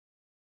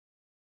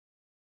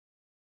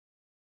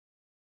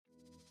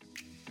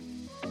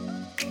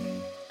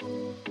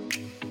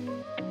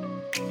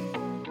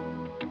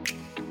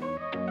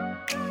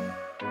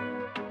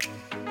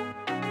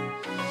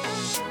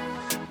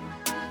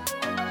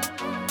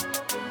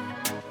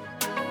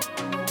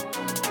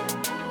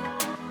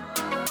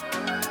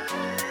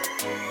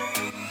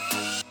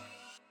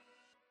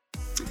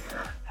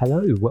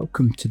Hello,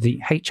 welcome to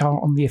the HR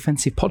on the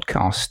Offensive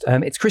podcast.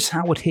 It's Chris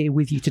Howard here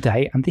with you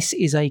today, and this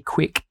is a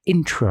quick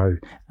intro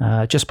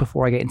just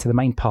before I get into the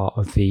main part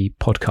of the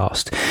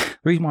podcast.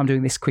 The reason why I'm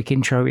doing this quick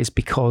intro is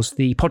because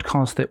the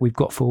podcast that we've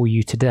got for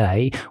you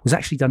today was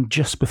actually done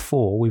just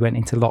before we went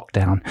into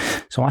lockdown.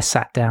 So I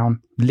sat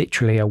down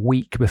literally a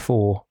week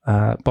before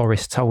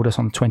Boris told us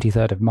on the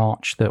 23rd of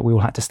March that we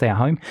all had to stay at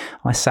home.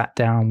 I sat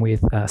down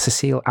with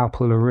Cecile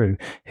Alper-Leroux,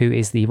 who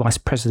is the Vice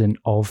President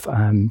of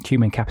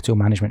Human Capital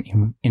Management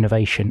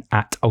Innovation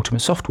at Ultimate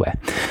Software.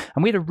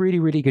 And we had a really,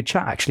 really good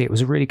chat, actually. It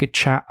was a really good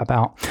chat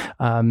about,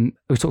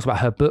 we talked about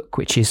her book,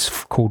 which is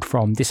called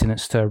From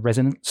Dissonance to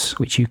Resonance,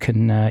 which you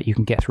can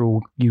get through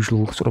all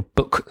usual sort of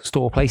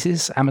bookstore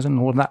places, Amazon,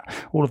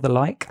 all of the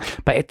like.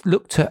 But it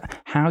looked at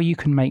how you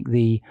can make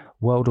the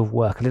world of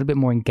work a little bit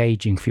more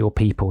engaging for your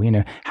people. You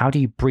know, how do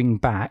you bring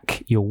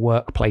back your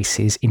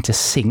workplaces into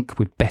sync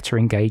with better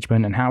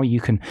engagement, and how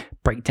you can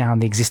break down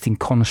the existing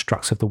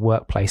constructs of the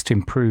workplace to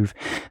improve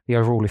the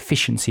overall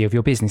efficiency of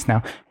your business.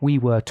 Now, we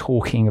were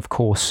talking, of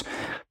course,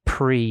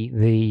 pre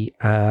the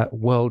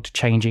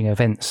world-changing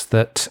events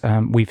that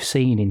we've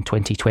seen in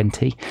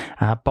 2020,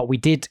 but we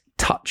did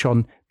touch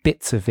on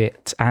bits of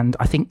it, and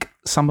I think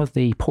some of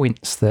the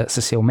points that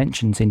Cecile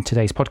mentions in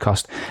today's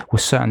podcast were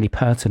certainly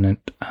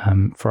pertinent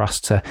for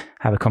us to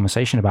have a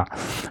conversation about.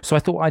 So I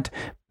thought I'd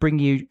bring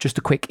you just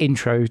a quick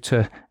intro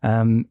to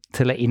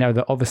let you know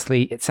that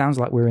obviously it sounds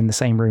like we're in the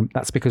same room.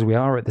 That's because we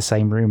are at the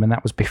same room, and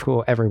that was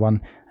before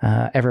everyone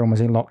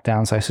was in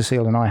lockdown. So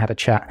Cecile and I had a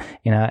chat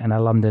in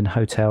a London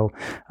hotel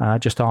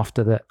just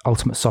after the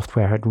Ultimate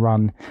Software had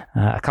run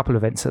a couple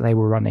of events that they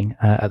were running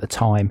at the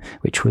time,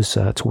 which was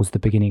towards the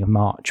beginning of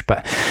March.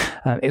 But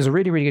it was a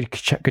really, really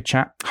good chat.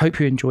 Hope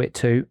you enjoy it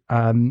too.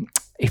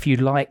 If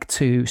you'd like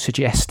to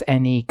suggest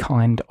any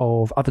kind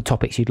of other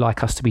topics you'd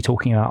like us to be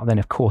talking about, then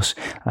of course,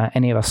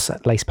 any of us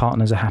at Lace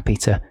Partners are happy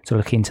to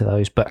look into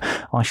those. But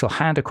I shall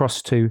hand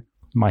across to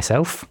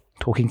myself,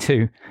 talking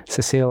to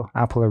Cecile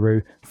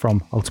Alper-Leroux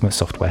from Ultimate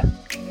Software.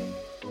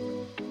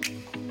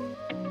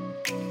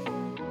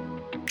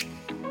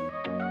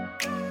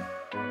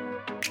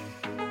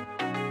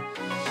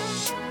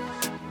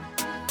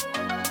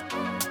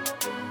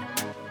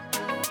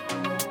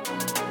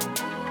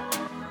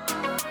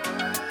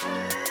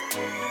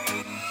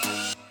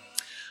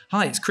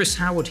 Hi, it's Chris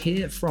Howard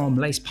here from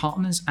Lace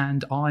Partners,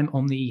 and I'm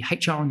on the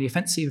HR on the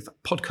Offensive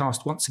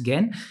podcast once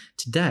again.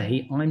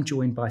 Today, I'm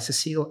joined by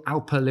Cecile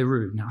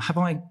Alper-Leroux. Now, have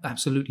I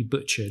absolutely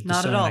butchered the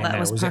surname? Not at all. That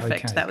was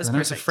perfect. Okay? That was I know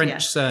perfect. It's a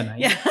French surname,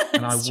 yeah.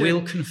 And I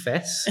will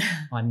confess,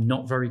 I'm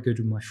not very good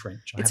with my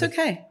French. It's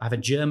okay. I have a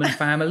German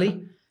family.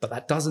 But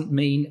that doesn't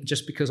mean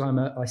just because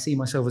I see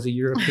myself as a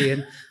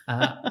European,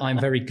 I'm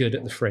very good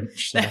at the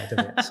French side of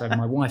it. So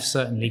my wife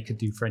certainly could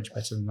do French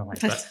better than I.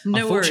 But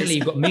no unfortunately, worries.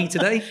 You've got me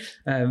today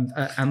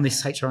and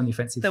this HR on the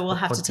Offensive. So we'll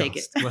have podcast. to take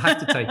it. We'll have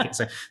to take it.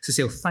 So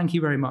Cecile, thank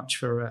you very much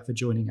for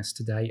joining us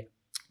today.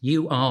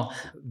 You are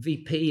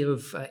VP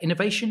of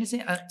Innovation, is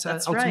it, at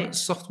Ultimate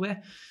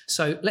Software?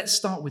 So let's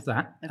start with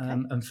that. Okay.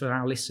 And for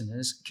our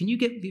listeners, can you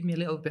give me a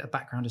little bit of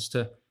background as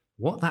to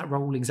what that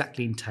role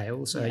exactly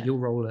entails, your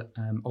role at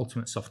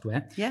Ultimate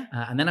Software. Yeah.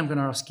 And then I'm going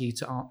to ask you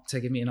to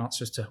give me an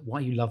answer as to why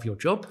you love your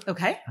job.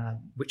 Okay.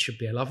 Which should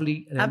be a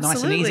lovely, nice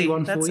Absolutely. and easy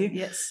one for you.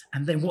 Yes.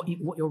 And then what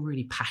you're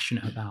really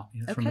passionate about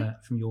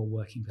from your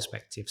working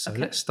perspective. So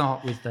let's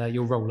start with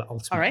your role at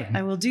Ultimate. All right,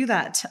 I will do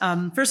that.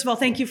 First of all,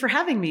 thank you for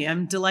having me.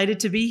 I'm delighted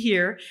to be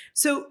here.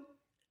 So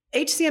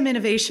HCM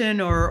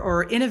innovation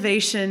or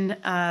innovation,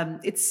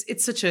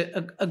 it's such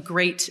a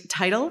great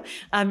title.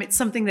 It's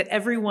something that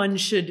everyone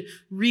should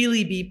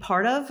really be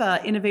part of.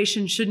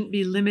 Innovation shouldn't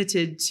be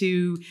limited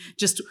to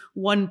just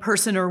one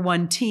person or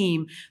one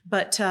team,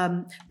 but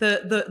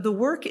the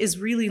work is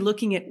really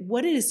looking at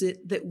what is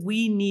it that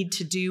we need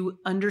to do,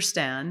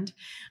 understand,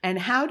 and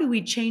how do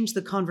we change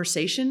the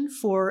conversation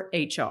for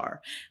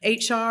HR.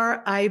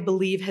 HR, I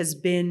believe, has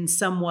been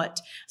somewhat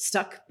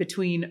stuck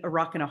between a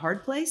rock and a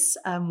hard place.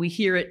 We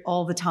hear it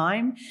all the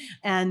time.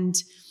 And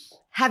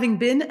having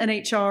been an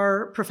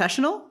HR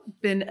professional,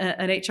 been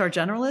an HR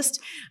generalist,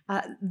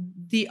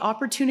 the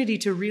opportunity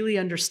to really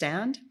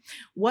understand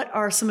what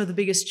are some of the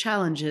biggest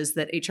challenges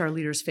that HR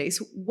leaders face,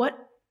 what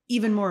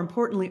even more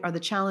importantly are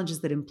the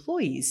challenges that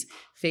employees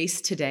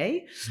face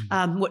today,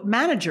 what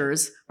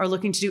managers are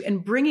looking to do,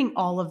 and bringing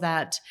all of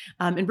that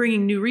and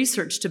bringing new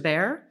research to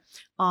bear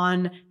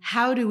on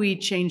how do we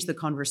change the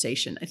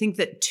conversation. I think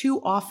that too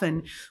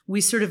often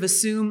we sort of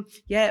assume,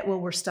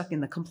 we're stuck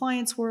in the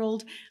compliance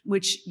world,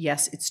 which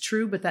yes, it's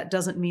true, but that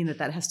doesn't mean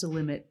that has to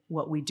limit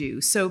what we do.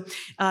 So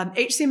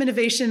HCM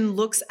Innovation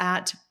looks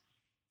at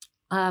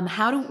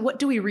what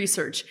do we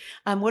research?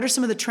 What are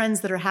some of the trends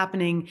that are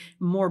happening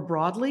more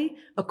broadly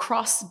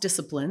across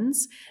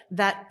disciplines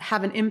that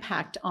have an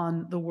impact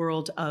on the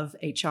world of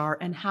HR?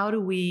 And how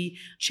do we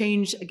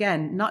change,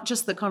 again, not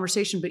just the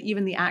conversation, but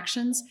even the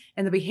actions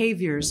and the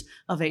behaviors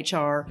of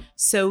HR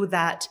so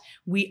that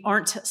we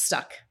aren't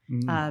stuck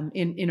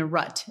in a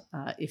rut,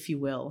 if you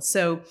will.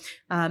 So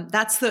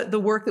that's the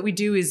work that we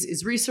do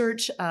is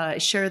research. I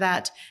share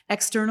that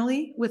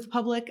externally with the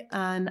public,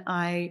 and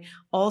I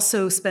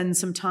also spend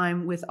some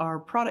time with our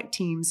product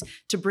teams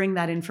to bring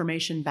that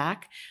information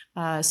back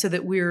so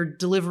that we're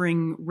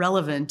delivering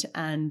relevant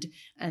and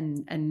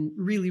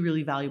really,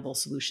 really valuable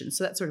solutions.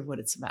 So that's sort of what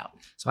it's about.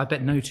 So I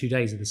bet no 2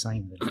 days are the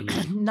same then for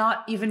you.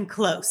 Not even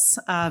close.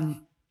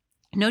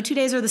 No 2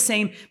 days are the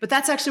same, but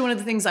that's actually one of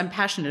the things I'm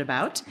passionate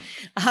about.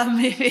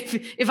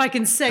 If I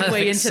can segue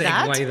Perfect into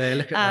that. Segue there.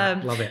 Look at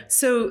that. Love it.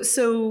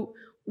 So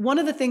one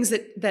of the things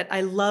that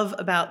I love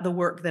about the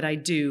work that I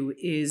do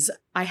is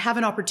I have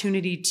an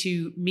opportunity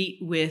to meet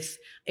with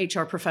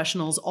HR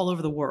professionals all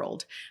over the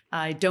world.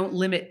 I don't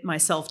limit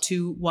myself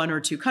to one or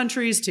two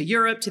countries, to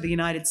Europe, to the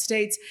United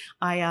States.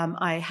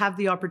 I have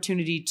the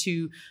opportunity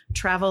to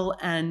travel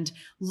and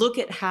look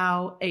at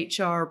how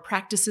HR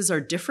practices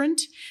are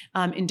different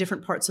in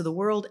different parts of the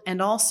world, and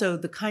also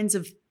the kinds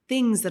of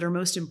things that are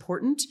most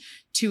important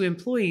to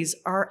employees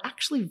are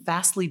actually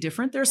vastly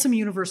different. There are some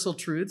universal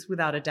truths,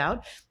 without a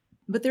doubt,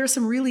 but there are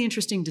some really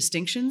interesting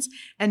distinctions,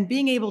 and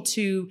being able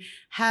to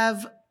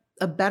have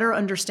a better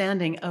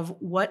understanding of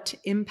what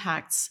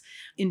impacts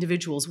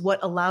individuals, what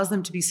allows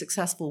them to be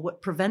successful,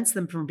 what prevents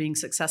them from being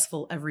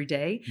successful every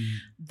day.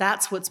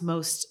 That's what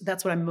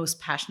I'm most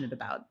passionate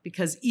about,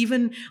 because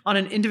even on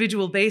an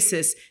individual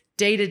basis,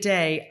 day to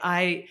day,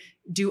 I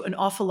do an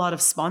awful lot of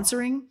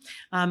sponsoring.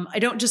 I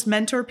don't just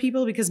mentor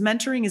people, because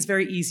mentoring is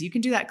very easy. You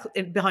can do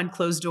that behind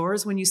closed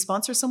doors. When you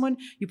sponsor someone,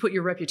 you put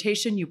your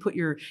reputation, you put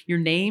your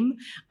name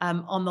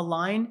on the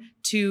line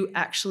to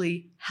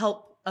actually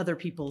help other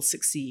people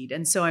succeed.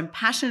 And so I'm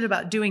passionate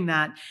about doing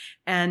that.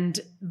 And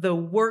the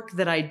work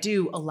that I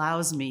do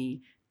allows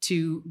me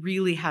to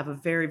really have a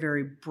very,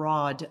 very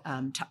broad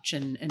touch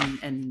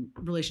and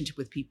relationship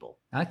with people.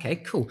 Okay,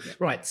 cool.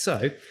 Right,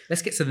 so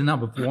let's get to the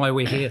nub of why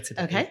we're here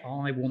today. Okay.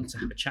 I want to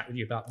have a chat with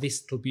you about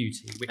This Little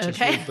Beauty, which is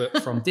your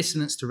book, From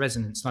Dissonance to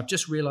Resonance. And I've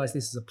just realised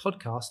this is a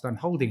podcast I'm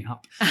holding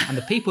up, and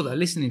the people that are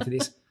listening to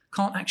this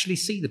can't actually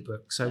see the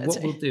book. So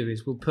what we'll do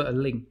is we'll put a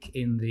link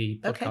in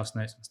the podcast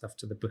notes and stuff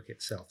to the book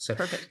itself. So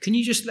perfect. Can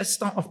you let's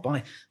start off by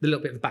a little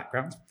bit of the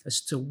background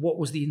as to what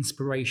was the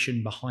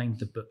inspiration behind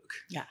the book?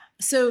 Yeah.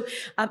 So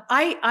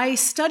I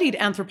studied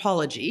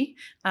anthropology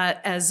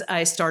as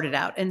I started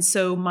out. And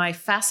so my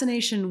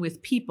fascination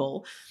with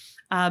people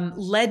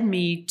led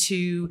me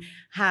to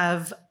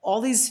have all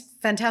these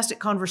fantastic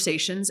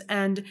conversations.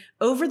 And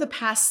over the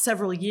past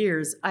several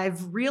years,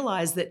 I've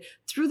realized that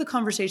through the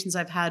conversations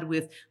I've had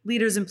with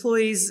leaders,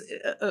 employees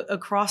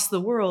across the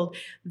world,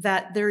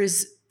 that there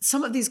is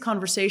some of these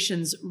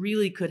conversations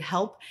really could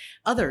help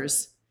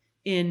others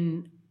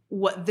in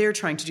what they're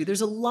trying to do.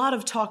 There's a lot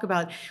of talk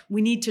about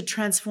we need to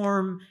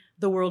transform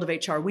the world of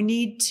HR. We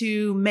need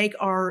to make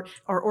our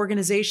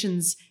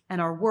organizations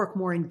and our work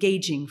more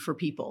engaging for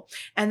people.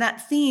 And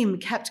that theme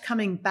kept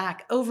coming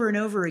back over and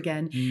over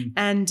again.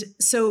 And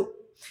so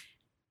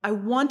I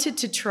wanted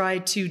to try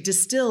to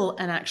distill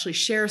and actually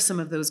share some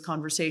of those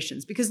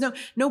conversations, because no,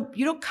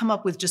 you don't come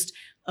up with just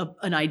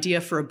an idea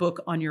for a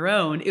book on your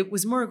own. It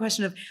was more a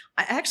question of,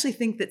 I actually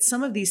think that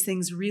some of these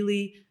things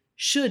really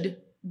should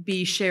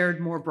be shared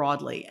more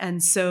broadly.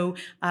 And so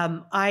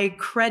I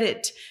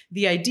credit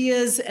the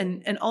ideas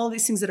and all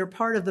these things that are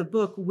part of the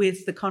book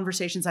with the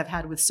conversations I've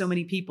had with so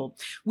many people,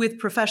 with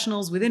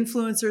professionals, with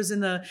influencers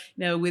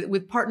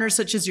with partners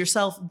such as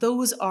yourself.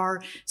 Those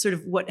are sort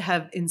of what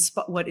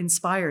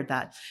inspired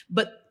that.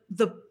 But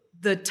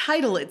the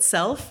title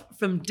itself,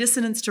 From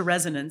Dissonance to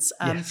Resonance.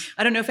 Yes.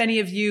 I don't know if any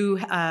of you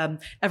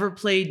ever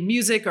played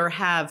music or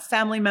have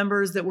family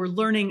members that were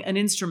learning an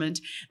instrument,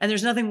 and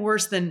there's nothing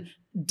worse than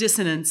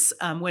dissonance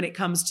when it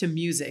comes to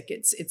music.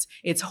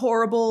 It's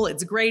horrible.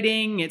 It's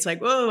grating. It's like,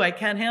 whoa, I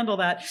can't handle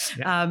that.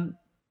 Yeah.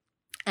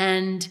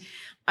 And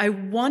I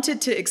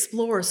wanted to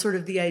explore sort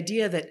of the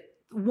idea that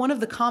one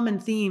of the common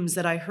themes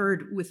that I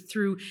heard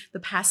through the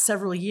past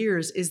several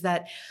years is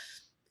that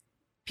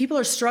people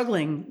are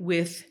struggling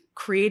with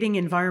creating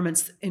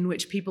environments in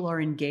which people are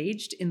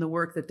engaged in the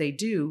work that they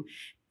do.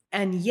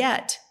 And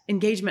yet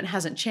engagement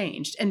hasn't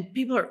changed. And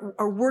people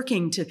are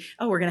working to,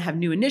 we're going to have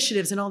new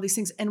initiatives and all these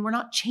things. And we're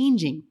not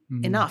changing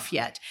enough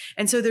yet.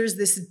 And so there's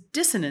this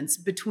dissonance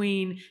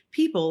between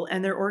people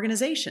and their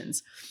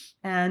organizations.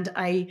 And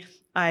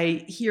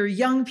I hear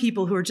young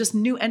people who are just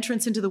new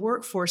entrants into the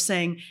workforce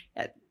saying,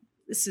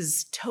 this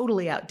is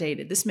totally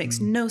outdated. This makes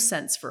no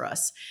sense for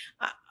us.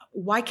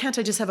 Why can't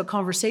I just have a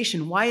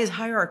conversation? Why is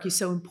hierarchy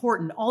so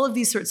important? All of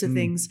these sorts of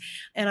things.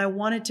 And I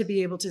wanted to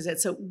be able to say,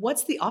 so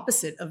what's the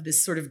opposite of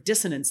this sort of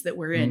dissonance that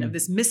we're in, of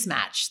this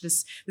mismatch,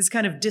 this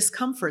kind of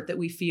discomfort that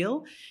we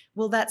feel?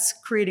 Well, that's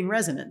creating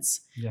resonance.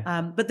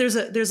 Yeah. But there's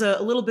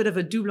a little bit of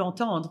a double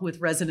entendre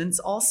with resonance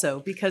also,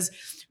 because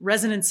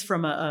resonance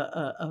from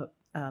a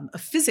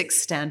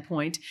physics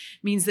standpoint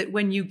means that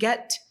when you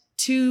get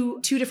two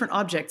different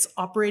objects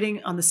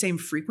operating on the same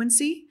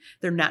frequency,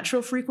 their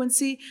natural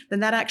frequency, then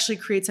that actually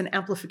creates an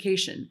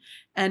amplification.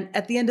 And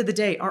at the end of the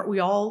day, aren't we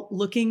all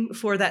looking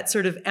for that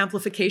sort of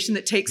amplification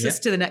that takes us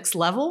to the next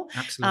level?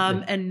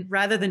 Absolutely. And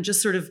rather than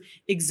just sort of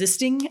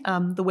existing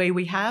the way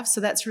we have. So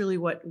that's really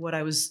what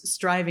I was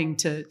striving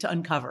to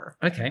uncover.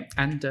 Okay.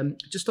 And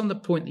just on the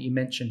point that you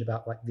mentioned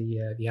about like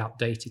the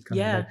outdated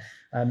kind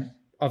of,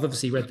 I've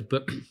obviously read the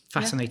book.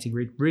 Fascinating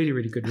read, really,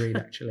 really good read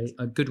actually.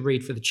 A good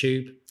read for the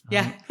tube.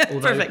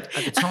 Perfect.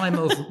 At the time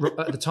of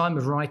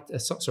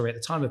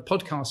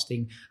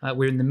podcasting,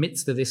 we're in the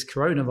midst of this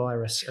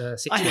coronavirus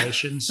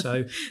situation.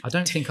 So I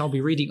don't think I'll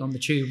be reading on the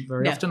tube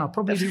very often. I'll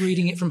probably be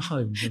reading it from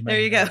home. There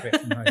you go.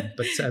 From home.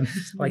 But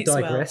I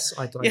digress.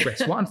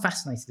 What I'm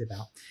fascinated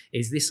about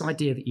is this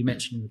idea that you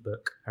mentioned in the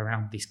book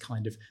around this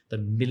kind of the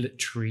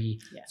military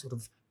sort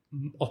of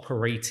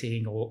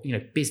operating, or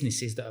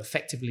businesses that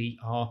effectively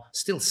are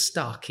still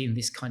stuck in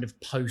this kind of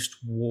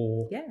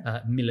post-war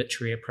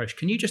military approach.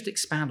 Can you just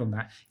expand on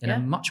that in a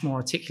much more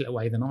articulate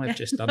way than I've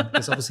just done?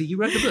 Because obviously you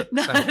wrote the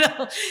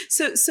book.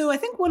 So I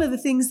think one of the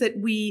things that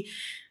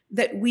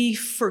we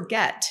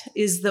forget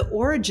is the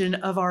origin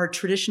of our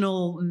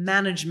traditional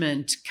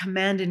management,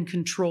 command and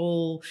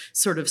control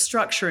sort of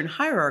structure and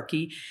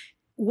hierarchy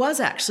was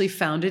actually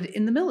founded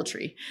in the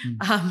military.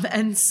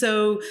 And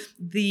so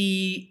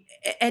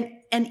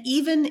and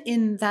even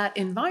in that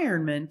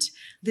environment,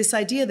 this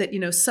idea that,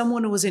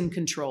 someone was in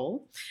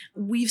control,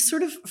 we've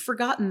sort of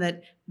forgotten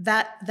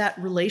that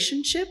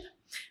relationship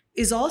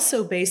is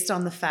also based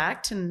on the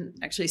fact, and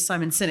actually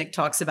Simon Sinek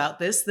talks about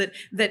this,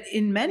 that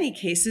in many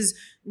cases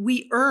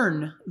we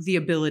earn the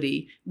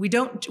ability. We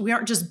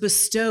aren't just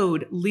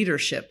bestowed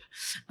leadership.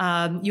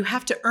 You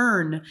have to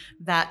earn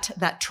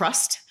that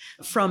trust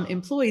from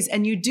employees,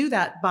 and you do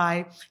that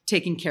by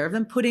taking care of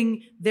them,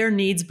 putting their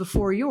needs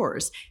before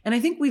yours. And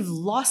I think we've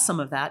lost some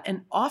of that.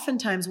 And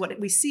oftentimes what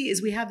we see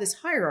is we have this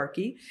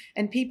hierarchy,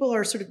 and people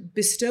are sort of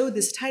bestowed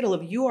this title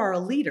of you are a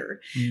leader,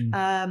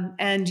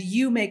 and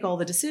you make all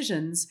the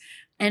decisions.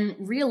 And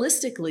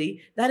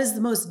realistically, that is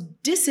the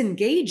most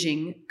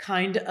disengaging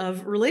kind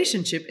of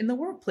relationship in the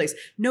workplace.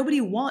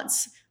 Nobody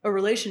wants a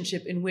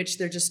relationship in which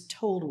they're just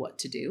told what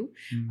to do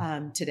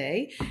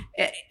today.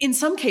 In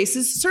some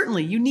cases,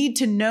 certainly, you need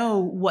to know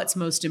what's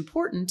most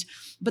important,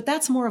 but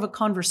that's more of a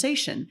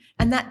conversation.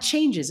 And that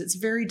changes. It's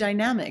very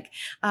dynamic.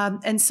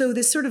 And so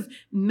this sort of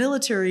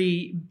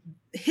military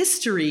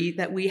history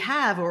that we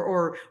have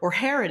or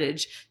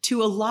heritage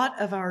to a lot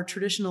of our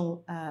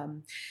traditional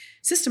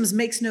systems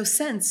makes no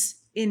sense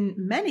in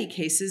many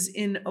cases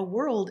in a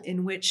world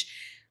in which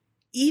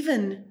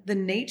even the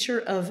nature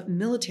of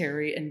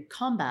military and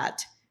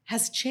combat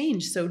has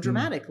changed so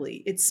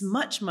dramatically. It's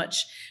much,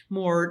 much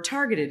more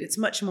targeted. It's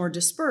much more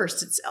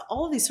dispersed. It's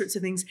all these sorts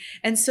of things.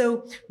 And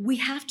so we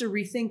have to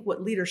rethink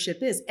what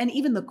leadership is, and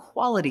even the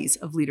qualities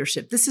of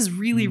leadership. This is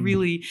really,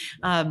 really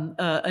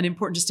an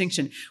important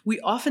distinction.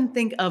 We often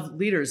think of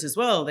leaders as,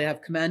 well, they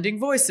have commanding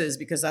voices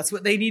because that's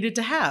what they needed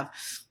to have.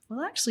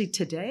 Well, actually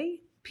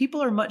today,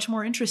 people are much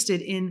more interested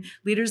in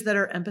leaders that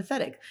are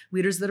empathetic,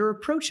 leaders that are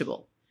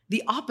approachable,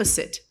 the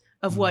opposite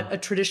of what a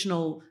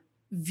traditional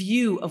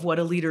view of what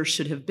a leader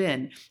should have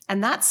been.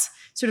 And that's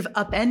sort of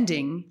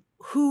upending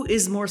who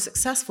is more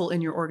successful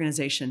in your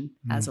organization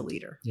as a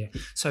leader. Yeah.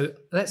 So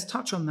let's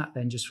touch on that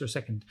then just for a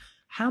second.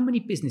 How many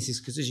businesses,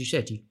 because as you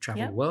said, you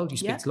travel the world, you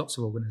speak to lots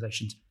of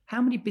organizations.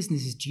 How many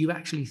businesses do you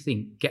actually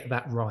think get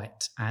that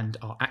right and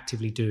are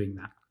actively doing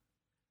that?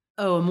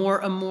 Oh, a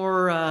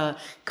more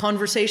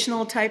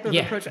conversational type of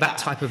approach. That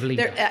type of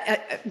leader.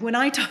 When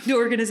I talk to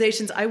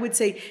organizations, I would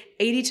say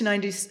 80 to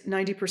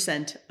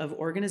 90% of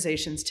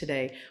organizations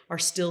today are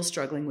still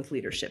struggling with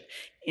leadership.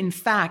 In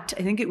fact,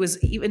 I think it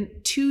was even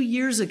 2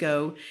 years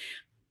ago,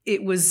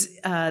 it was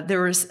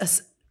there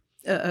was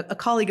a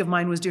colleague of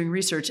mine was doing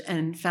research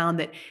and found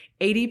that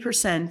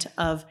 80%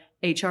 of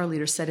HR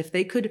leaders said if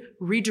they could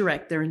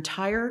redirect their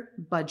entire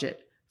budget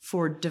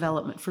for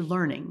development, for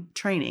learning,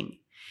 training,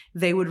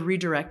 they would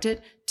redirect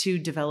it to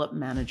develop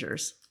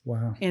managers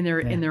in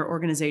their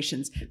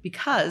organizations,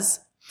 because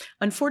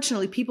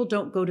unfortunately people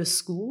don't go to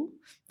school,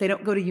 they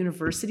don't go to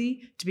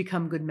university to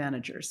become good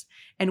managers.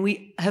 And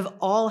we have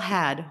all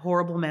had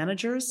horrible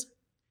managers,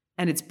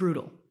 and it's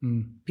brutal.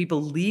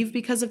 People leave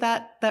because of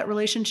that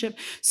relationship.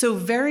 So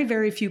very,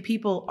 very few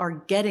people are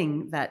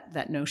getting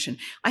that notion.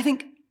 I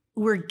think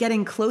we're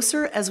getting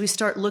closer as we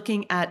start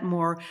looking at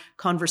more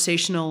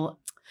conversational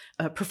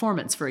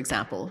performance, for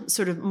example.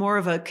 Sort of more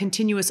of a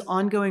continuous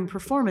ongoing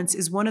performance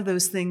is one of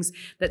those things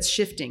that's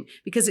shifting,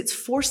 because it's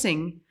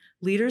forcing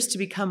leaders to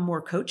become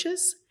more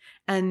coaches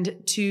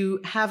and to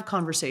have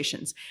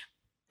conversations.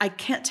 I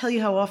can't tell you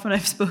how often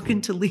I've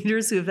spoken to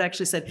leaders who have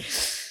actually said,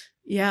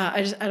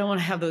 I don't want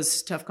to have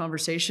those tough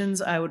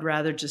conversations. I would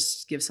rather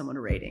just give someone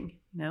a rating,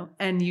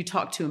 And you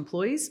talk to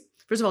employees.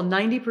 First of all,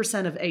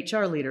 90% of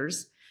HR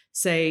leaders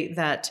say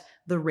that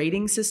the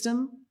rating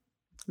system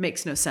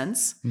makes no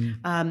sense.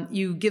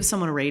 You give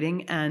someone a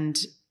rating and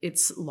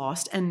it's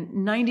lost. And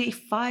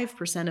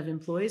 95% of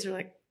employees are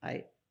like,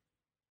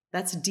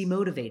 That's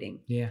demotivating.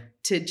 Yeah.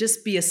 To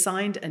just be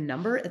assigned a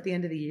number at the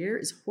end of the year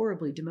is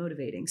horribly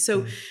demotivating.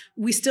 So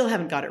we still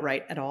haven't got it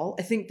right at all.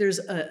 I think there's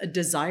a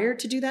desire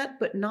to do that,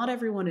 but not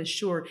everyone is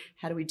sure,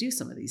 how do we do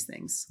some of these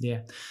things?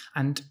 Yeah.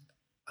 And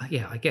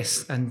I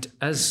guess, and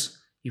as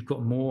you've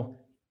got more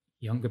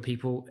younger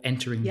people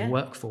entering the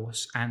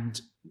workforce,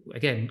 and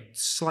again,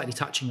 slightly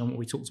touching on what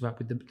we talked about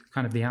with the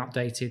kind of the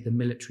outdated, the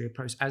military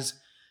approach, as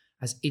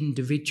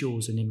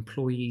individuals and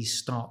employees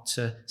start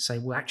to say,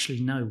 well,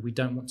 actually, no, we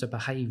don't want to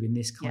behave in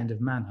this kind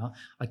of manner,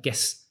 I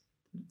guess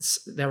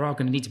there are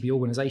going to need to be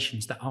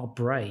organizations that are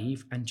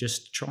brave and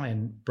just try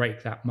and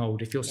break that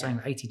mold. If you're saying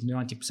that 80 to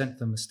 90% of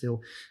them are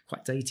still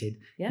quite dated,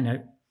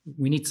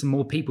 we need some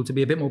more people to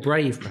be a bit more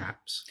brave,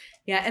 perhaps.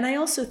 Yeah, and I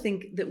also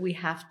think that we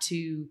have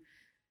to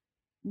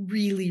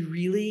really,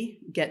 really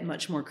get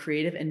much more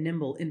creative and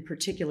nimble, in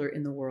particular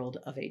in the world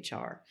of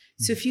HR.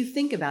 So if you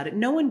think about it,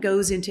 no one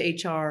goes into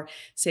HR,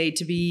 say,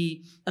 to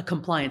be a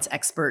compliance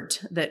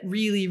expert that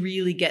really,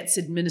 really gets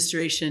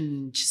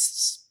administration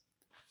just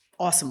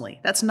awesomely.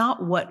 That's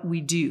not what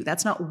we do.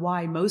 That's not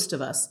why most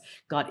of us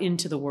got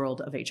into the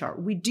world of HR.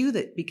 We do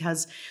that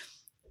because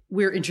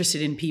we're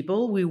interested in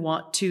people. We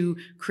want to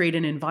create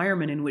an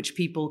environment in which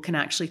people can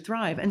actually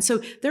thrive. And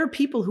so there are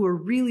people who are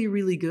really,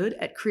 really good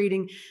at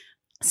creating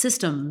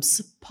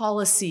systems,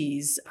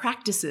 policies,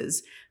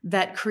 practices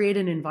that create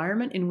an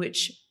environment in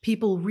which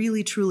people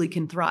really, truly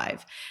can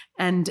thrive.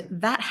 And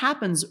that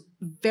happens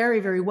very,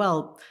 very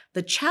well.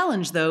 The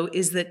challenge, though,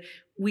 is that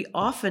we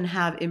often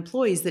have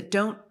employees that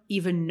don't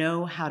even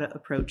know how to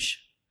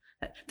approach.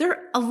 There are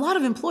a lot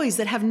of employees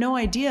that have no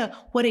idea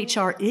what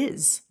HR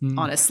is,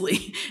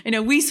 honestly.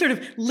 We sort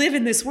of live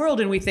in this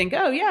world and we think,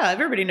 oh, yeah,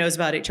 everybody knows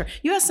about HR.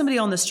 You ask somebody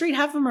on the street,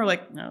 half of them are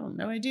like, no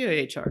idea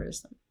what HR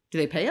is. Do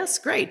they pay us?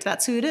 Great.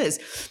 That's who it is.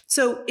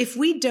 So if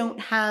we don't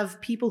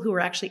have people who are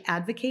actually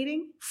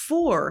advocating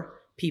for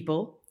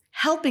people,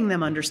 helping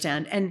them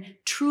understand and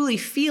truly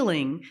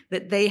feeling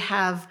that they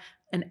have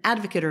an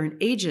advocate or an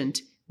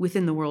agent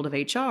within the world of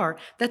HR,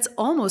 that's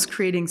almost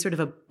creating sort of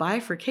a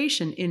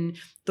bifurcation in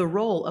the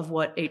role of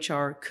what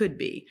HR could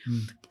be.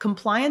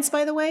 Compliance,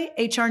 by the way,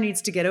 HR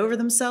needs to get over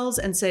themselves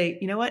and say,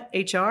 you know what,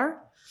 HR,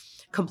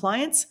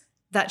 compliance,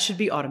 that should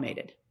be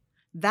automated.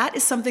 That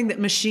is something that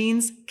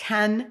machines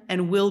can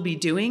and will be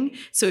doing.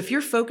 So if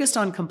you're focused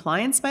on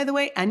compliance, by the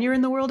way, and you're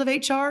in the world of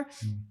HR,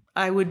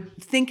 I would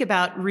think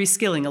about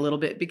reskilling a little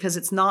bit, because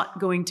it's not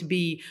going to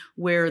be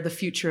where the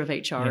future of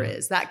HR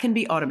is. That can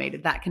be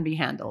automated. That can be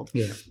handled.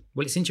 Yeah.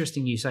 Well, it's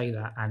interesting you say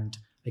that. And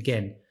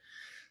again,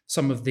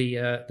 some of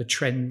the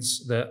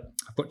trends that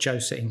I've got Joe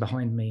sitting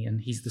behind me, and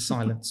he's the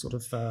silent sort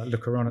of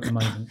looker on at the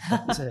moment.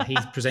 But,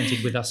 he's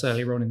presented with us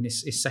earlier on in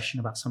this session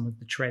about some of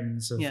the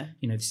trends of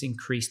this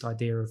increased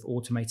idea of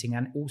automating.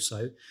 And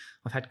also,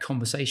 I've had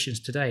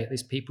conversations today at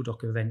this People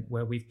Doc event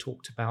where we've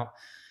talked about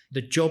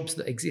the jobs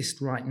that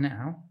exist right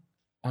now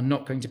are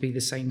not going to be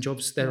the same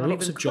jobs. There are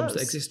lots of jobs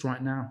that exist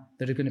right now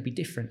that are going to be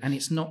different. And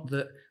it's not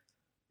that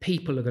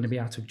people are going to be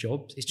out of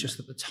jobs. It's just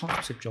that the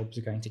types of jobs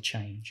are going to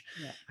change.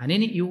 Yeah. And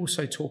in it, you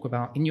also talk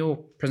about, in your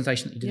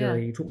presentation that you did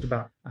earlier, you talked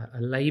about a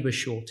labour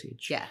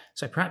shortage. Yeah.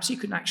 So perhaps you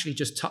can actually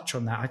just touch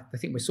on that. I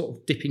think we're sort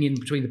of dipping in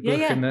between the book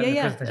and the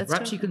presentation.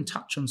 Perhaps you can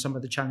touch on some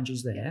of the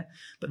challenges there.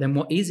 But then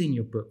what is in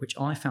your book, which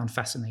I found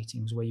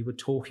fascinating, was where you were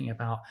talking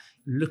about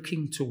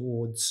looking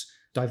towards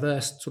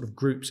diverse sort of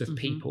groups of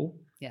people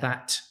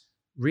that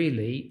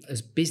really,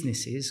 as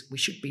businesses, we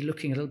should be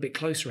looking a little bit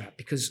closer at,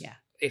 because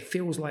it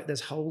feels like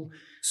there's whole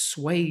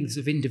swathes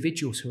of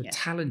individuals who are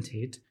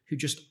talented who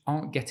just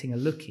aren't getting a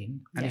look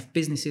in. And if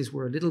businesses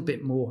were a little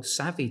bit more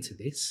savvy to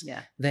this,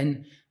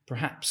 then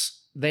perhaps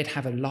they'd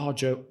have a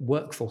larger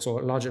workforce,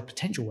 or a larger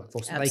potential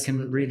workforce that they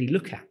can really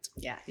look at.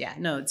 Yeah.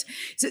 No,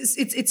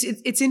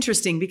 it's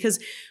interesting, because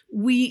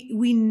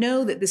we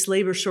know that this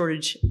labor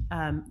shortage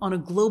on a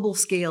global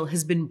scale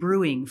has been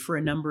brewing for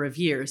a number of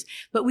years,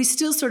 but we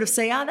still sort of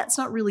say, that's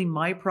not really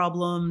my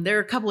problem. There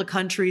are a couple of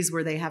countries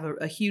where they have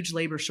a huge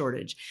labor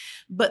shortage,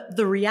 but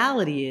the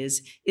reality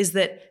is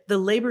that the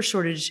labor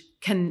shortage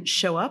can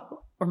show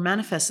up or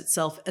manifests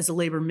itself as a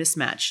labor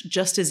mismatch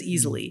just as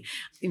easily.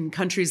 In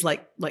countries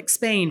like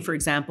Spain, for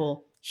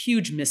example,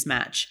 huge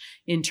mismatch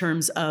in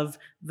terms of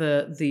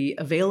the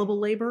available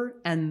labor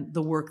and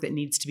the work that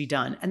needs to be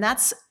done. And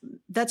that's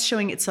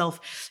showing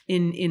itself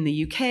in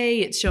the UK.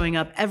 It's showing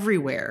up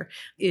everywhere.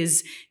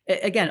 Is,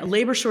 again, a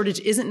labor shortage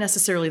isn't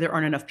necessarily there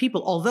aren't enough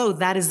people, although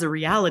that is the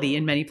reality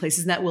in many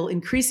places, and that will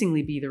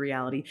increasingly be the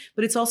reality,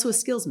 but it's also a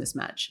skills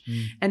mismatch.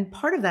 And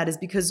part of that is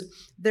because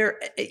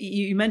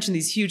you mentioned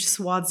these huge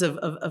swaths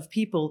of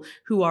people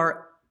who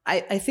are,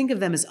 I think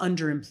of them as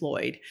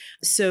underemployed.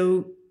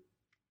 So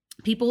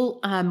people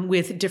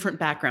with different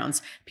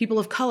backgrounds, people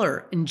of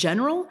color in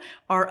general,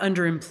 are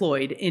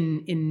underemployed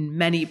in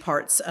many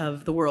parts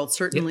of the world.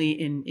 Certainly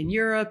in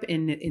Europe,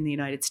 in the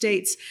United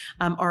States,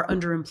 are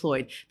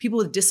underemployed. People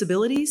with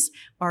disabilities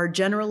are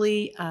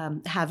generally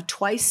have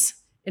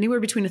anywhere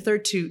between a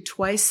third to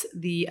twice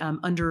the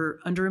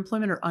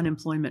underemployment or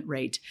unemployment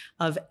rate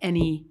of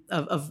any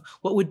of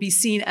what would be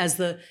seen as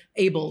the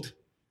abled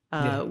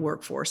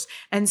workforce.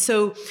 And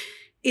so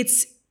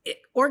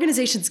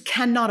organizations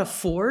cannot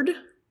afford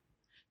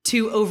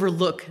to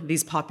overlook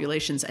these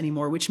populations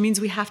anymore, which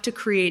means we have to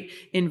create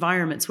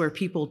environments where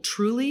people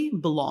truly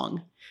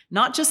belong.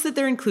 Not just that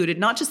they're included,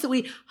 not just that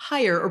we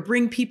hire or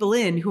bring people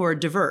in who are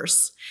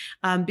diverse,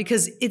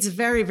 because it's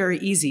very, very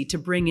easy to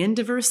bring in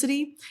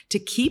diversity. To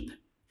keep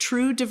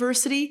true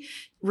diversity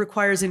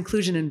requires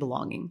inclusion and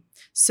belonging.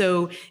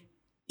 So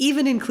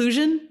even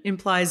inclusion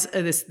implies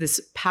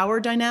this power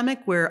dynamic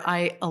where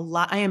I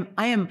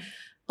am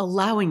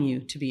allowing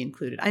you to be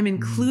included. I'm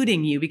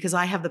including you because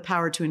I have the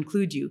power to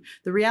include you.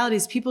 The reality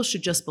is people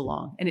should just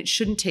belong, and it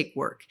shouldn't take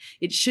work.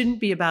 It shouldn't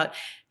be about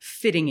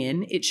fitting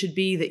in. It should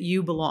be that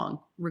you belong,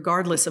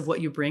 regardless of what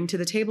you bring to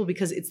the table,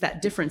 because it's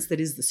that difference that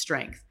is the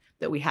strength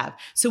that we have.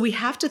 So we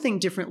have to think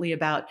differently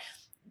about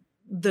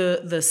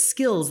the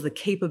skills, the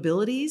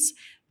capabilities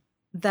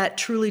that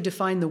truly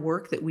define the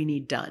work that we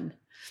need done.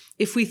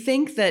 If we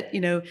think that,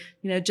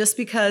 just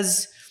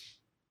because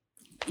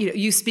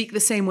you speak the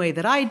same way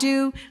that I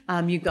do,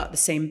 you've got the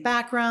same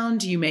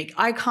background, you make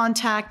eye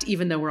contact,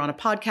 even though we're on a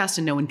podcast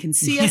and no one can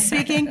see us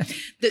speaking,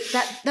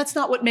 that's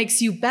not what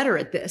makes you better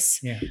at this.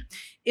 Yeah.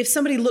 If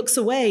somebody looks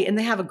away and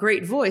they have a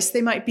great voice,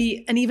 they might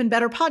be an even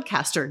better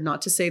podcaster.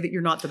 Not to say that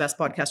you're not the best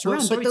podcaster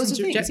around, but those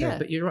are things.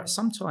 But you're right.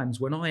 Sometimes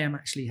when I am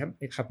actually have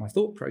my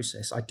thought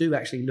process, I do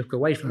actually look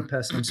away from the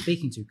person I'm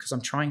speaking to because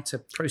I'm trying to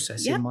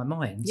process in my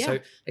mind. Yeah. So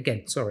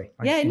again, sorry.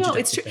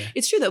 It's true.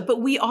 It's true though.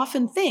 But we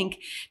often think,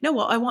 no,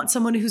 well, I want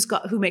someone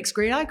who makes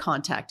great eye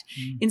contact.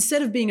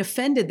 Instead of being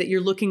offended that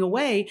you're looking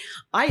away,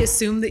 I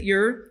assume that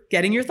you're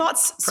getting your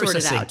thoughts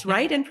sorted out,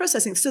 right? And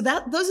processing. So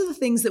those are the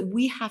things that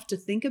we have to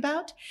think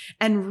about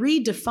and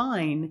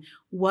redefine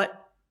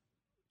what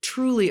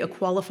truly a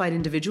qualified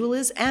individual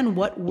is and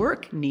what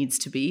work needs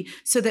to be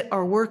so that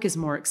our work is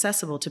more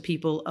accessible to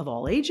people of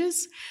all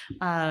ages,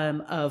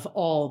 of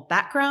all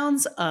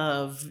backgrounds,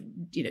 of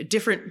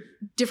different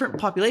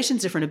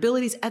populations, different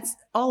abilities,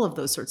 all of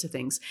those sorts of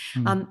things.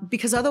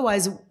 Because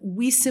otherwise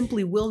we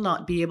simply will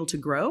not be able to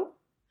grow.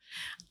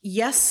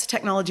 Yes,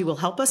 technology will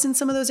help us in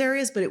some of those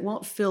areas, but it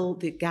won't fill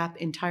the gap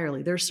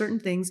entirely. There are certain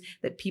things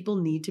that people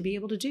need to be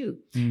able to do.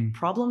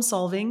 Problem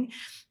solving,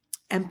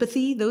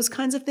 empathy, those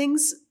kinds of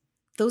things,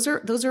 those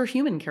are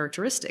human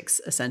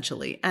characteristics,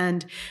 essentially.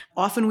 And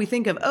often we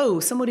think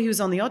of, somebody who's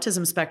on the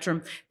autism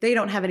spectrum, they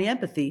don't have any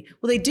empathy.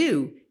 Well, they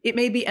do. It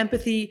may be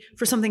empathy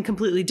for something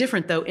completely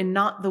different, though, in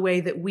not the way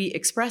that we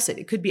express it.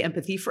 It could be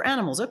empathy for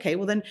animals. Okay,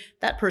 well, then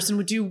that person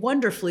would do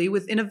wonderfully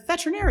within a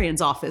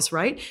veterinarian's office,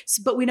 right?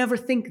 But we never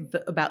think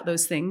about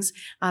those things,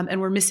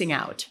 and we're missing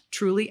out,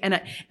 truly.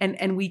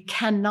 And we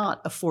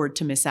cannot afford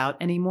to miss out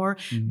anymore,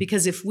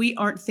 because if we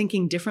aren't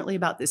thinking differently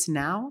about this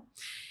now,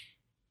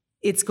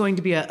 it's going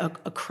to be a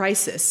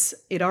crisis.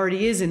 It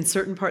already is in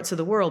certain parts of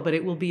the world, but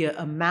it will be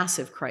a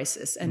massive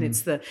crisis. And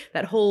it's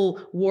that whole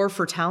war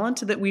for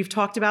talent that we've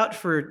talked about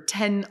for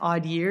 10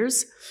 odd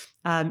years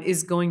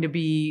is going to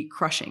be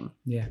crushing.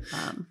 Yeah.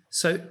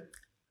 So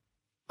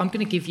I'm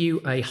going to give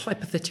you a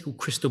hypothetical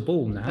crystal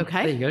ball now.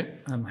 Okay. There you go.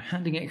 I'm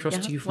handing it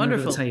across to you from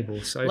over the table.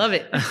 So love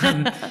it.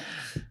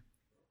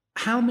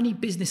 How many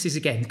businesses,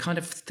 again, kind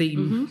of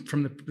theme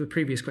from the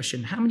previous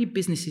question, how many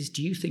businesses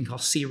do you think are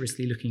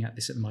seriously looking at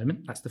this at the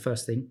moment? That's the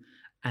first thing.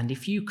 And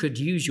if you could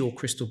use your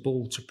crystal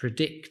ball to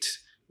predict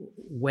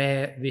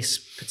where this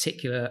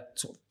particular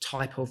sort of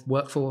type of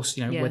workforce,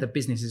 whether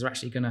businesses are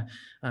actually going to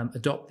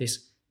adopt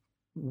this,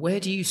 where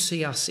do you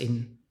see us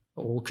in,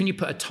 or can you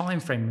put a time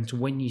frame into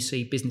when you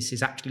see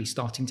businesses actually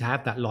starting to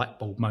have that light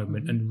bulb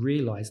moment and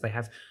realize they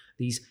have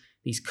these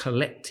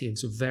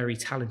collectives of very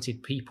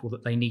talented people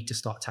that they need to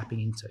start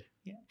tapping into?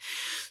 Yeah.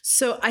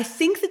 So I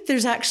think that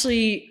there's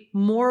actually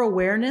more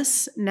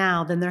awareness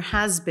now than there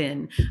has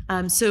been.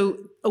 So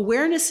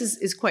awareness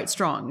is quite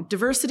strong.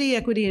 Diversity,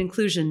 equity, and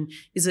inclusion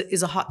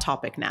is a hot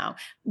topic now.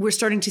 We're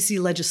starting to see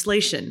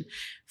legislation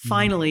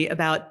finally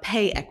about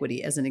pay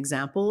equity, as an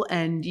example,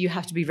 and you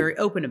have to be very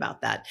open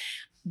about that.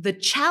 The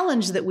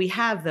challenge that we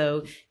have,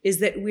 though, is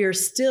that we're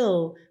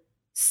still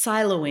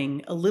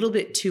siloing a little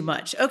bit too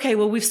much. Okay,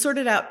 well, we've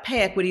sorted out pay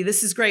equity.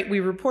 This is great.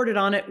 We reported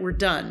on it. We're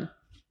done.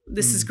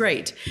 This is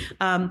great.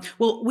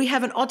 Well, we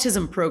have an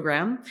autism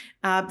program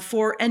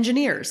for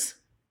engineers,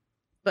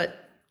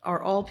 but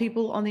are all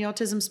people on the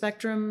autism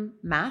spectrum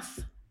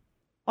math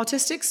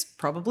autistics?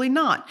 Probably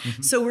not.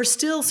 So we're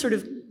still sort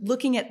of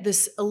looking at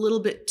this a little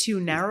bit too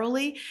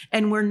narrowly,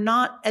 and we're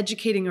not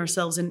educating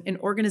ourselves, and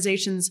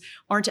organizations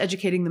aren't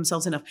educating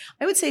themselves enough.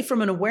 I would say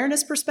from an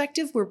awareness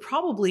perspective, we're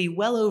probably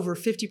well over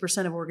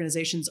 50% of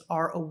organizations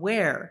are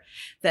aware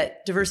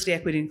that diversity,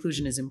 equity, and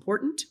inclusion is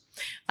important,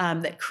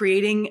 that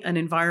creating an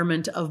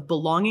environment of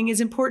belonging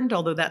is important,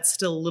 although that's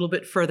still a little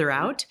bit further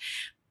out.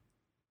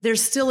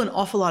 There's still an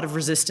awful lot of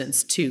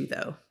resistance too,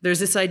 though. There's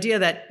this idea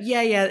that,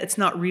 it's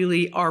not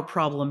really our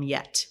problem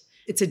yet.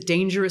 It's a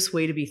dangerous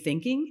way to be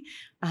thinking,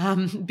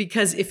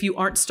 because if you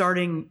aren't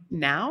starting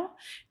now,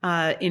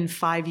 in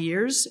 5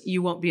 years,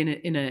 you won't be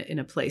in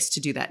a place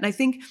to do that. And I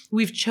think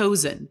we've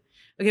chosen,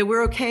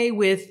 we're okay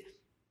with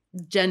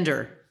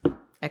gender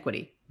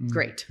equity.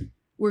 Great.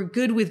 we're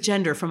good with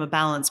gender from a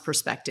balance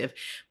perspective.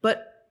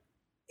 But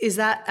is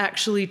that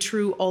actually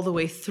true all the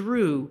way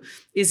through?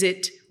 Is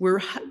it we're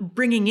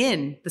bringing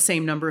in the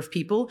same number of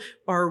people?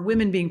 Are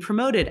women being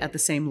promoted at the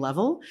same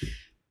level?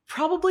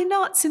 Probably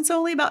not, since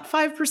only about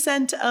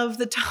 5% of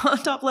the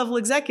top level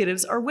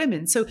executives are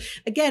women. So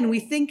again, we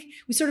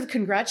sort of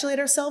congratulate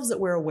ourselves that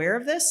we're aware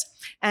of this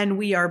and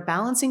we are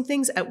balancing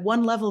things at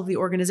one level of the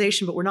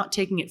organization, but we're not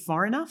taking it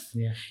far enough.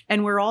 Yeah.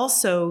 And we're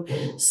also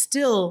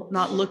still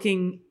not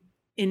looking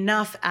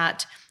enough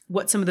at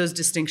what some of those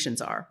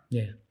distinctions are.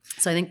 Yeah.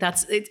 So I think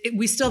that's it.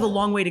 We still have a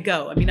long way to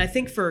go. I mean, I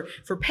think for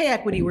pay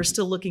equity, we're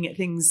still looking at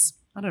things,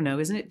 I don't know,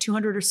 isn't it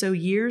 200 or so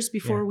years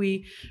before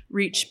we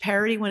reach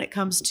parity when it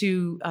comes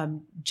to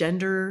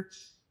gender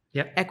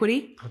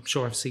equity? I'm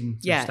sure I've seen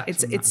some stats on that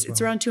as it's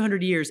well. around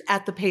 200 years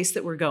at the pace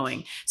that we're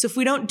going. So if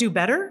we don't do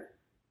better.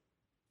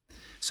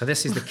 So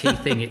this is the key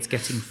thing. It's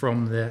getting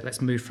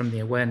let's move from the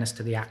awareness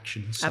to the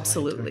action side.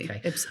 Absolutely.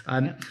 Okay.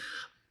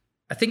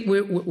 I think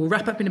we'll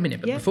wrap up in a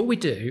minute, but before we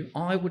do,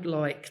 I would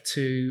like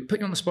to put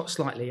you on the spot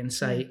slightly and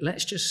say,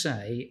 let's just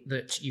say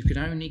that you can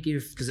only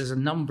give, because there's a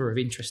number of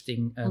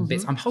interesting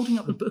bits. I'm holding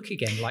up the book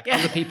again, like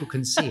other people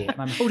can see it,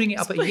 and I'm holding it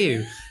up at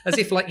you as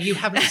if like you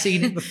haven't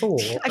seen it before.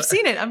 I've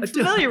seen it. I'm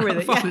familiar with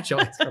it. I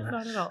apologise for that.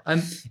 Not at all.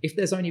 If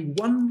there's only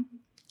one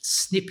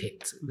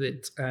snippet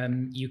that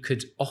you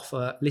could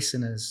offer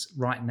listeners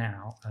right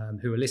now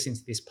who are listening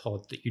to this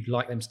pod that you'd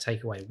like them to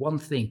take away, one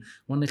thing,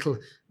 one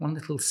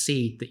little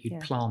seed that you'd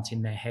plant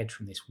in their head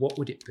from this, what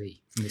would it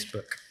be from this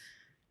book?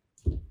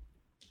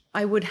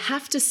 I would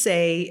have to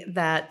say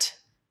that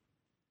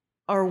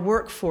our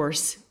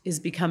workforce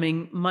is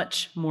becoming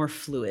much more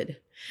fluid.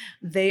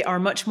 They are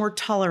much more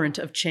tolerant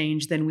of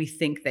change than we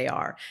think they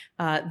are.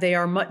 They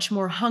are much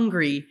more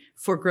hungry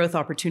for growth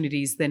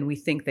opportunities than we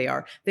think they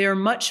are. They are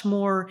much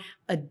more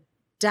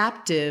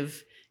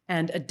adaptive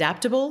and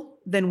adaptable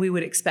than we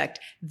would expect.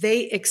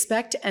 They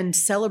expect and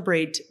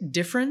celebrate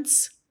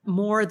difference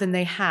more than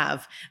they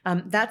have.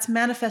 That's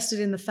manifested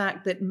in the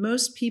fact that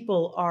most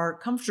people are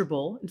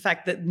comfortable. In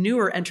fact, that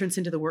newer entrants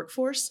into the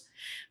workforce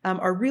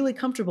are really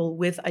comfortable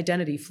with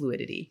identity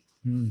fluidity.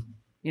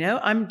 You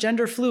know, I'm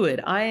gender fluid.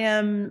 I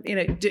am,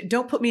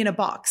 don't put me in a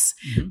box.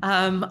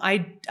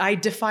 I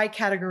defy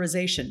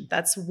categorization.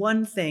 That's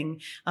one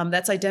thing.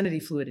 That's identity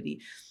fluidity.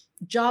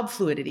 Job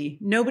fluidity.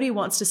 Nobody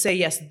wants to say,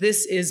 yes,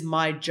 this is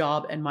my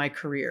job and my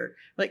career.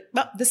 Like,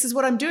 well, this is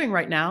what I'm doing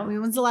right now. I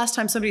mean, when's the last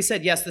time somebody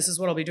said, yes, this is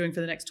what I'll be doing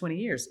for the next 20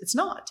 years? It's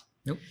not.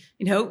 Nope.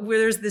 Where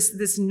there's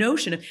this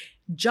notion of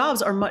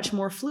jobs are much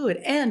more fluid,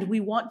 and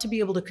we want to be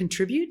able to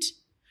contribute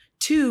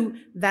to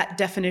that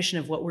definition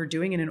of what we're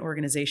doing in an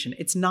organization.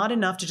 It's not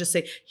enough to just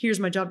say, here's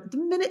my job. The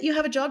minute you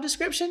have a job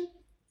description,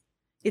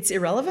 it's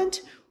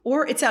irrelevant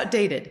or it's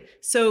outdated.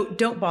 So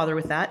don't bother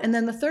with that. And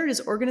then the third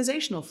is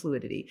organizational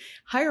fluidity.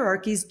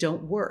 Hierarchies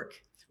don't work.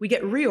 We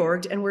get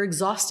reorged and we're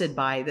exhausted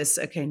by this.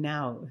 Okay,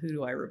 now who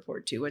do I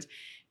report to?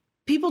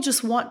 People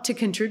just want to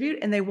contribute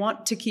and they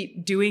want to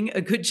keep doing a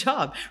good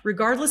job,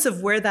 regardless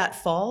of where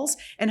that falls.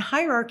 And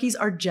hierarchies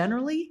are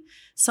generally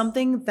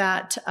something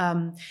that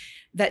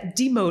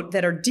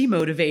that are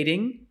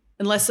demotivating,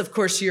 unless of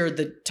course you're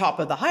the top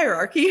of the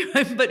hierarchy.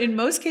 But in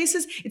most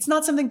cases, it's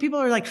not something people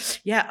are like,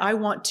 yeah, I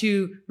want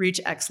to reach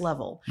X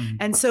level.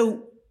 And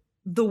so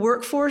the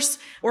workforce,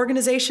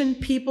 organization,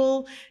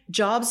 people,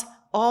 jobs,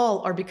 all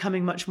are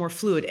becoming much more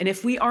fluid. And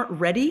if we aren't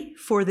ready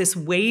for this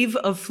wave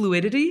of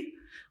fluidity,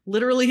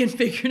 literally and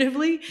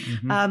figuratively,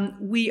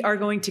 we are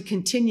going to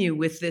continue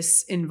with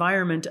this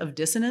environment of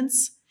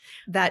dissonance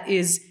that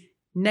is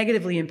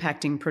negatively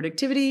impacting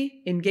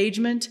productivity,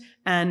 engagement,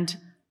 and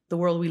the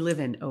world we live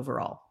in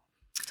overall.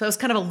 So it was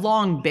kind of a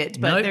long bit,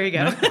 but there you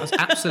go. That was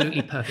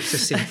absolutely perfect.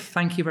 Cecile,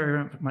 thank you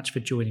very much for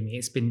joining me.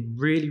 It's been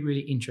really,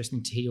 really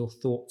interesting to hear your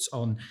thoughts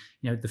on,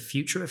 the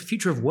future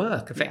of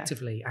work,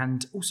 effectively,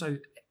 and also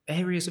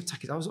areas of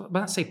talent. I was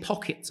about to say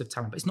pockets of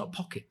talent, but it's not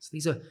pockets.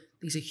 These are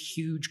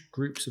huge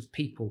groups of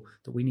people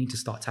that we need to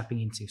start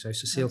tapping into. So,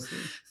 Cecile,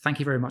 thank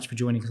you very much for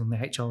joining us on the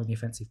HR on the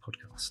Offensive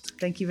podcast.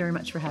 Thank you very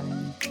much for having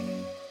me.